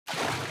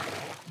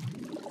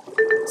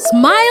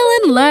Smile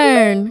and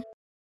learn.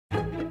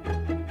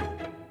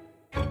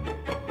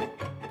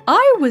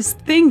 I was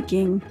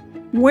thinking,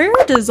 where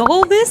does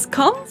all this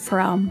come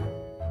from?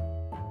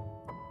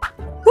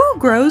 Who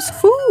grows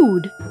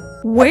food?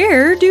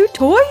 Where do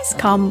toys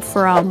come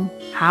from?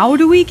 How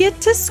do we get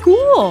to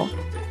school?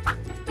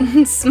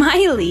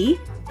 Smiley,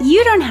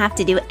 you don't have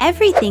to do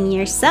everything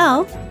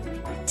yourself.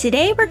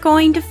 Today we're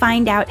going to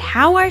find out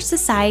how our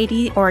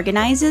society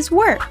organizes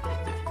work.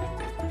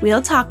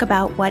 We'll talk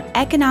about what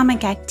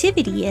economic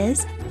activity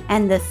is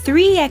and the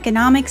 3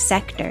 economic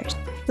sectors.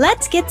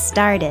 Let's get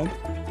started.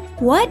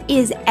 What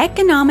is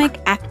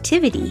economic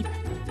activity?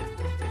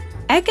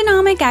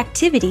 Economic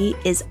activity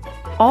is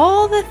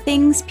all the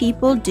things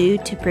people do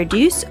to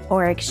produce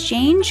or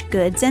exchange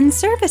goods and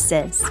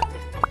services.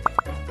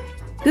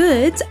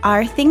 Goods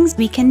are things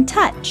we can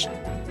touch,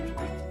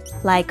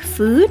 like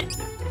food,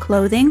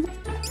 clothing,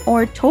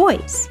 or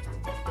toys.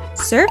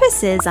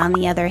 Services, on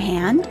the other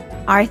hand,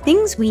 are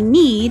things we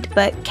need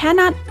but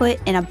cannot put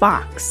in a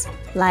box,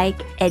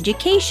 like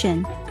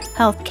education,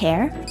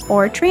 healthcare,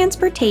 or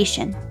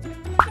transportation.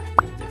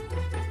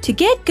 To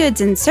get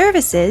goods and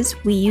services,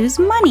 we use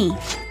money.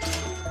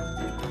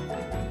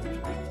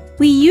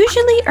 We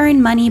usually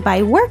earn money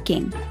by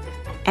working,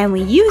 and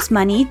we use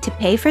money to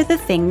pay for the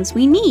things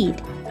we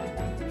need.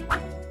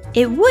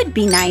 It would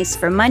be nice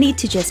for money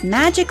to just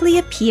magically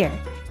appear,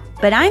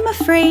 but I'm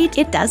afraid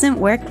it doesn't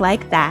work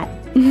like that.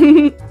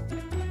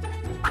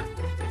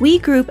 We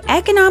group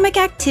economic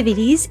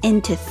activities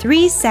into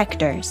 3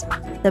 sectors: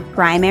 the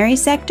primary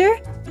sector,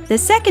 the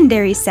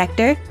secondary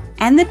sector,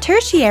 and the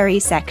tertiary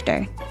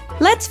sector.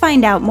 Let's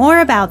find out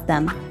more about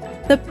them.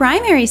 The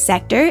primary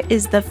sector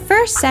is the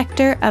first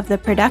sector of the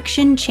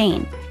production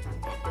chain.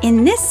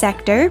 In this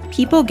sector,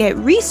 people get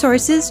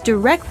resources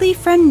directly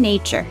from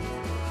nature.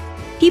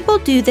 People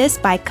do this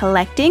by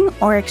collecting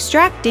or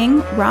extracting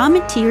raw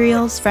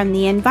materials from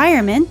the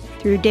environment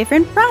through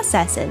different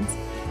processes.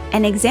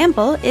 An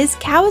example is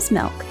cow's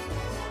milk.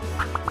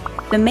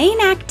 The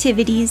main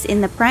activities in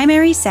the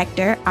primary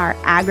sector are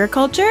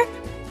agriculture,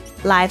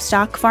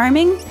 livestock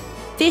farming,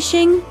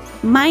 fishing,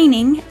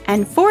 mining,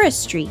 and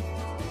forestry.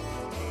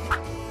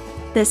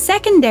 The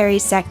secondary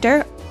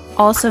sector,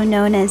 also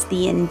known as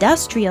the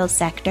industrial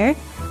sector,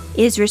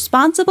 is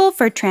responsible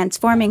for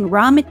transforming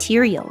raw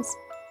materials,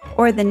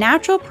 or the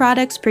natural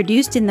products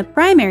produced in the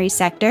primary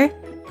sector,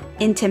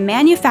 into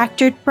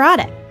manufactured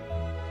product.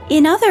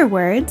 In other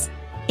words,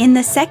 in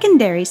the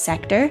secondary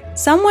sector,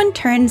 someone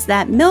turns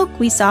that milk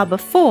we saw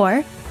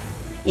before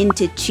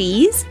into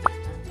cheese,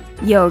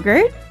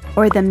 yogurt,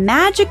 or the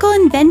magical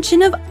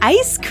invention of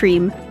ice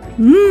cream.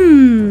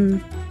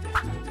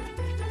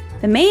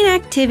 The main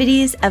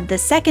activities of the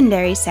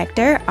secondary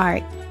sector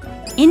are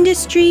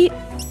industry,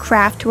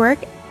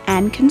 craftwork,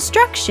 and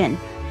construction.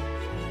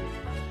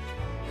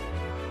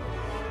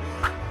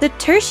 The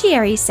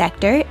tertiary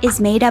sector is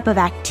made up of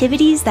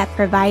activities that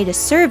provide a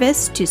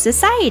service to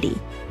society,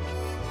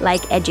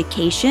 like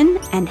education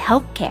and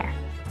healthcare.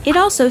 It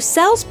also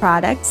sells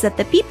products that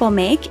the people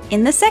make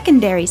in the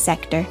secondary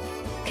sector.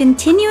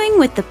 Continuing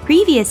with the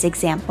previous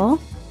example,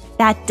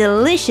 that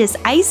delicious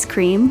ice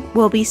cream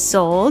will be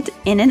sold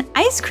in an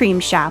ice cream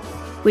shop,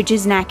 which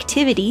is an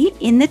activity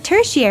in the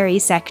tertiary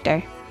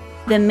sector.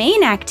 The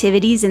main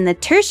activities in the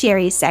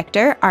tertiary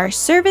sector are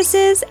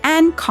services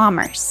and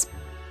commerce.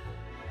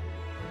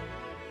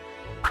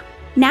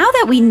 Now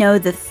that we know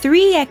the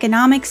 3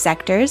 economic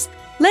sectors,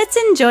 let's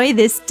enjoy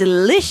this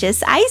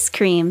delicious ice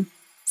cream.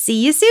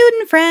 See you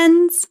soon,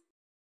 friends!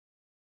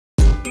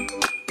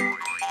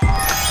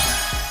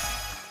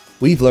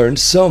 We've learned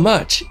so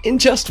much in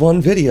just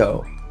one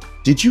video.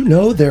 Did you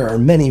know there are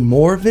many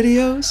more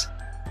videos?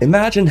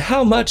 Imagine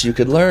how much you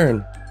could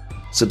learn.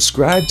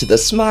 Subscribe to the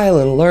Smile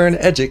and Learn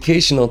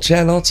educational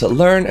channel to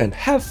learn and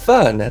have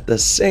fun at the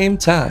same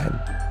time.